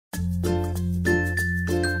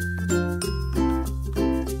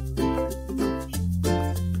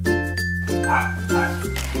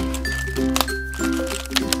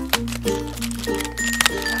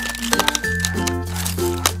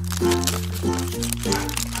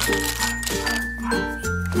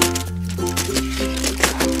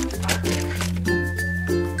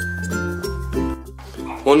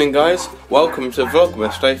Morning guys, welcome to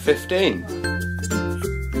Vlogmas day 15.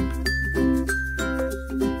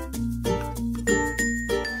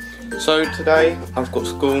 So today I've got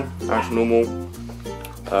school as normal,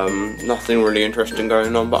 nothing really interesting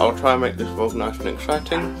going on, but I'll try and make this vlog nice and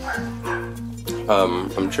exciting.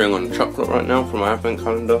 I'm chewing on chocolate right now from my advent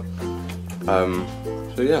calendar,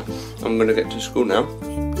 so yeah, I'm going to get to school now.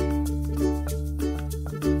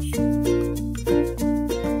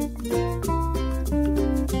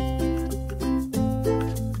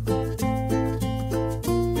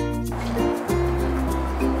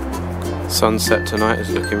 Sunset tonight is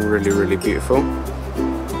looking really beautiful.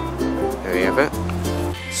 There you have it.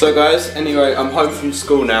 So guys, anyway, I'm home from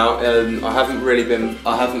school now. I haven't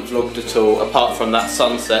vlogged at all, apart from that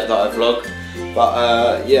sunset that I vlogged.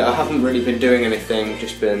 But yeah, I haven't really been doing anything,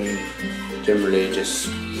 just been generally just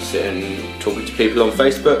sitting talking to people on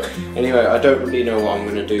Facebook. Anyway, I don't really know what I'm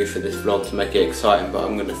going to do for this vlog to make it exciting, but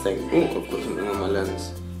I'm going to think, oh, I've got something on my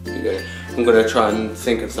lens. There you go. I'm going to try and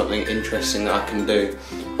think of something interesting that I can do,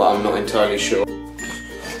 but I'm not entirely sure.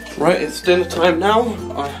 Right, it's dinner time now.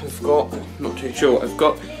 I have got, not too sure, I've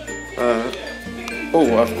got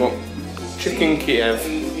chicken Kiev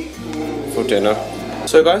for dinner.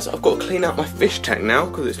 So guys, I've got to clean out my fish tank now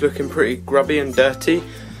because it's looking pretty grubby and dirty.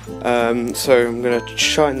 So I'm going to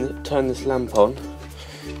turn this lamp on.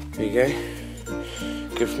 There you go.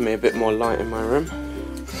 Gives me a bit more light in my room.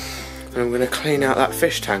 And I'm going to clean out that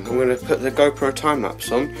fish tank. I'm going to put the GoPro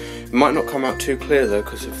time-lapse on. It might not come out too clear though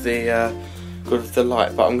because of the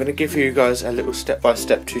light, but I'm going to give you guys a little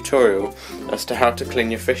step-by-step tutorial as to how to clean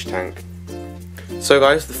your fish tank. So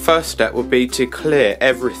guys, the first step would be to clear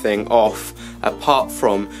everything off apart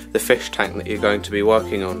from the fish tank that you're going to be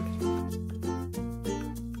working on.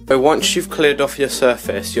 So once you've cleared off your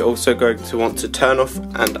surface, you're also going to want to turn off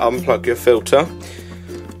and unplug your filter,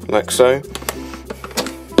 like so.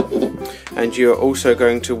 And you're also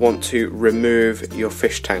going to want to remove your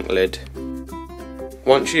fish tank lid.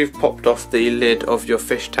 Once you've popped off the lid of your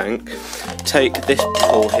fish tank, take this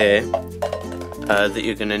bottle here that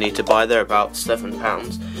you're going to need to buy. They're about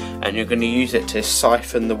 £7, and you're going to use it to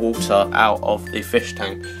siphon the water out of the fish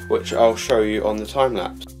tank, which I'll show you on the time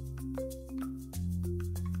lapse.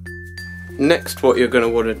 Next, what you're going to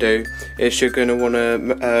want to do is you're going to want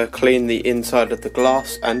to clean the inside of the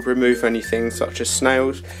glass and remove anything such as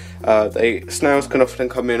snails. Snails can often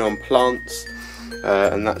come in on plants,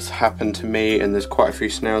 and that's happened to me, and there's quite a few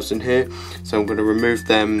snails in here. So I'm going to remove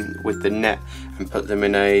them with the net and put them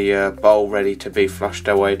in a bowl ready to be flushed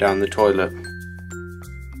away down the toilet.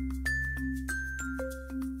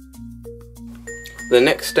 The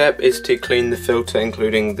next step is to clean the filter,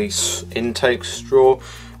 including the intake straw.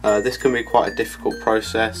 This can be quite a difficult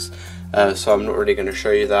process, so I'm not really going to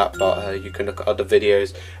show you that, but you can look at other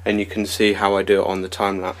videos and you can see how I do it on the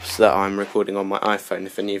time-lapse that I'm recording on my iPhone,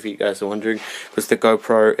 if any of you guys are wondering, because the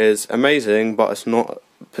GoPro is amazing, but it's not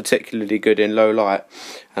particularly good in low light,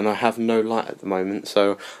 and I have no light at the moment,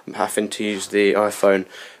 so I'm having to use the iPhone.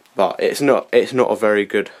 But it's not a very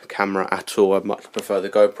good camera at all. I much prefer the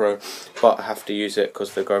GoPro, but I have to use it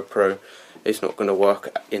because the GoPro is not going to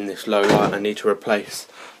work in this low light. I need to replace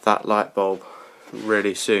that light bulb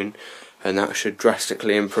really soon, and that should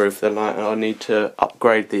drastically improve the light. And I need to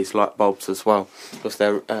upgrade these light bulbs as well because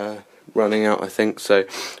they're running out, I think. So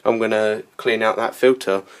I'm going to clean out that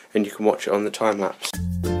filter, and you can watch it on the time lapse.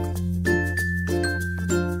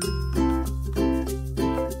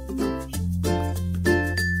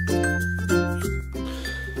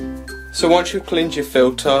 So once you've cleaned your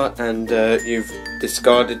filter and you've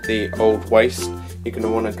discarded the old waste, you're going to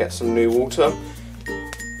want to get some new water,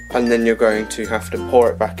 and then you're going to have to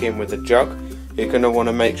pour it back in with a jug. You're going to want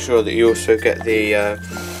to make sure that you also get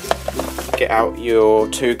out your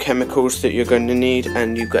 2 chemicals that you're going to need,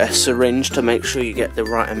 and you've got a syringe to make sure you get the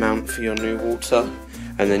right amount for your new water,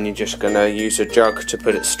 and then you're just going to use a jug to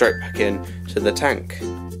put it straight back in to the tank.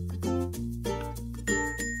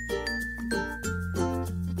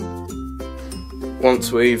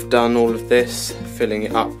 Once we've done all of this, filling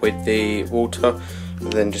it up with the water,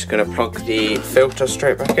 we're then just going to plug the filter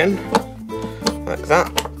straight back in, like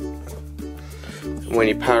that. And when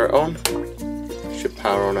you power it on, it should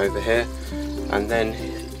power on over here, and then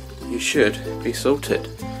you should be sorted.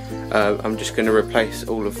 I'm just going to replace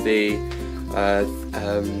all of the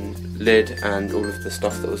lid and all of the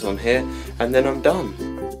stuff that was on here, and then I'm done.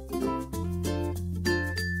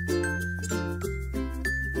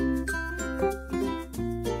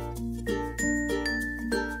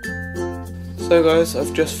 So guys,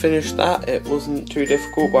 I've just finished that. It wasn't too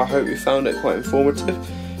difficult, but I hope you found it quite informative.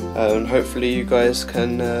 And hopefully you guys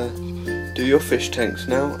can do your fish tanks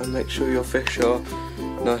now and make sure your fish are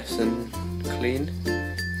nice and clean.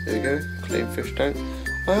 There we go, clean fish tank.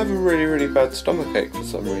 I have a really bad stomachache for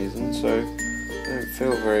some reason, so I don't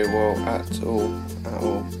feel very well at all.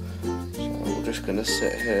 So I'm just going to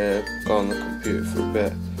sit here, go on the computer for a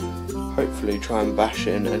bit, hopefully try and bash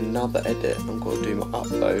in another edit. I'm going to do my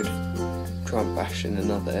upload, try and bash in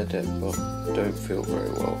another edit, but I don't feel very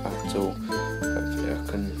well at all.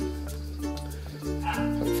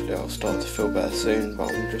 Hopefully I'll start to feel better soon,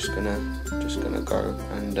 but I'm just gonna go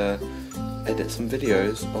and edit some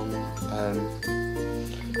videos on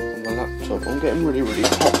my laptop. I'm getting really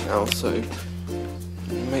hot now, so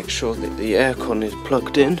make sure that the aircon is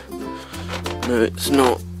plugged in. No, it's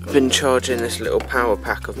not. I've been charging this little power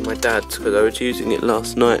pack of my dad's because I was using it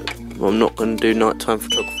last night. Well, I'm not going to do nighttime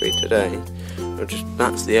photography today.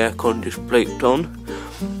 That's the aircon just blinked on.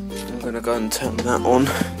 I'm going to go and turn that on.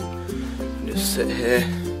 Just sit here.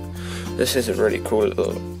 This is a really cool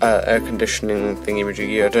little air conditioning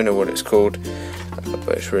thingy-majiggy. I don't know what it's called,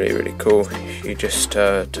 but it's really cool. You just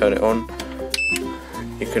turn it on.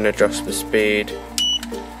 You can adjust the speed,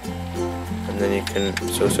 and then you can.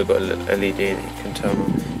 It's also got a little LED that you can turn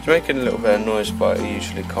on. It's making a little bit of noise, but it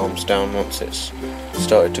usually calms down once it's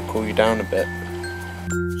started to cool you down a bit.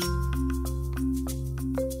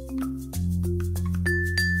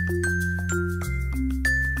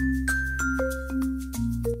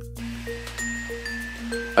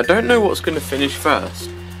 I don't know what's going to finish first,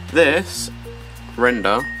 this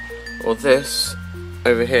render or this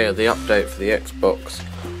over here, the update for the Xbox.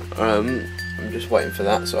 I'm just waiting for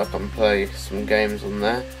that so I can play some games on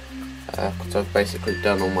there, because I've basically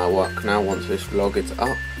done all my work now once this vlog is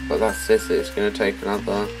up. But that's this, it's going to take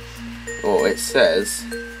another, or it says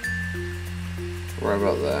right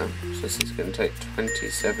about there, so this is going to take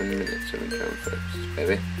 27 minutes of intro and focus,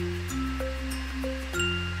 baby.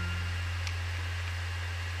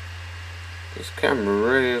 This camera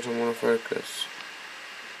really doesn't want to focus,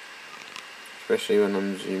 especially when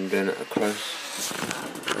I'm zoomed in at a close.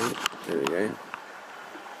 Right, there we go.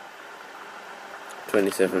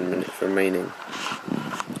 27 minutes remaining,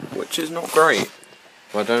 which is not great.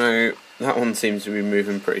 I don't know, that one seems to be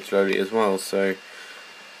moving pretty slowly as well, so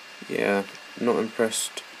yeah, not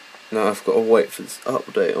impressed. Now I've got to wait for this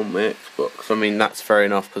update on my Xbox. I mean, that's fair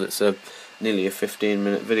enough because it's nearly a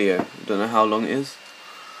 15-minute video. I don't know how long it is.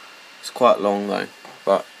 It's quite long though,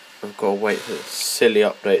 but I've got to wait for this silly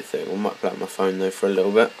update thing. I might play on my phone though for a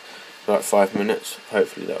little bit, for like 5 minutes.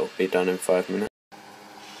 Hopefully that will be done in 5 minutes.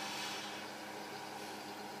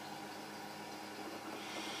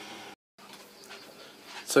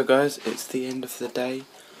 So guys, it's the end of the day.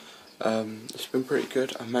 It's been pretty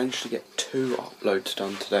good. I managed to get 2 uploads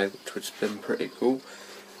done today, which has been pretty cool.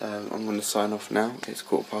 I'm going to sign off now. It's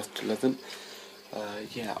 11:15.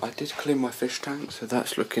 Yeah, I did clean my fish tank, so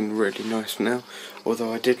that's looking really nice now.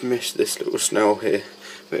 Although I did miss this little snail here,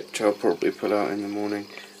 which I'll probably pull out in the morning.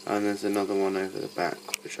 And there's another one over the back,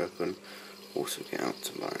 which I can also get out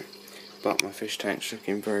tomorrow. But my fish tank's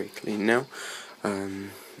looking very clean now.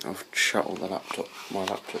 I've shut all my laptop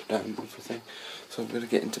down and everything. So I'm going to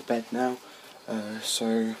get into bed now.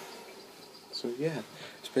 So yeah,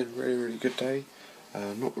 it's been a really good day.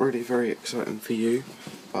 Not really very exciting for you,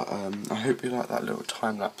 but I hope you like that little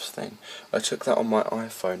time-lapse thing. I took that on my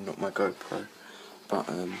iPhone, not my GoPro. But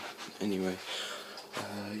anyway,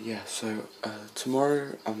 yeah, so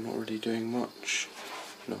tomorrow I'm not really doing much.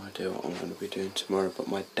 No idea what I'm going to be doing tomorrow, but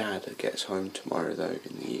my dad gets home tomorrow though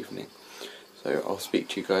in the evening. So I'll speak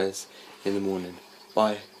to you guys in the morning.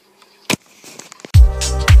 Bye.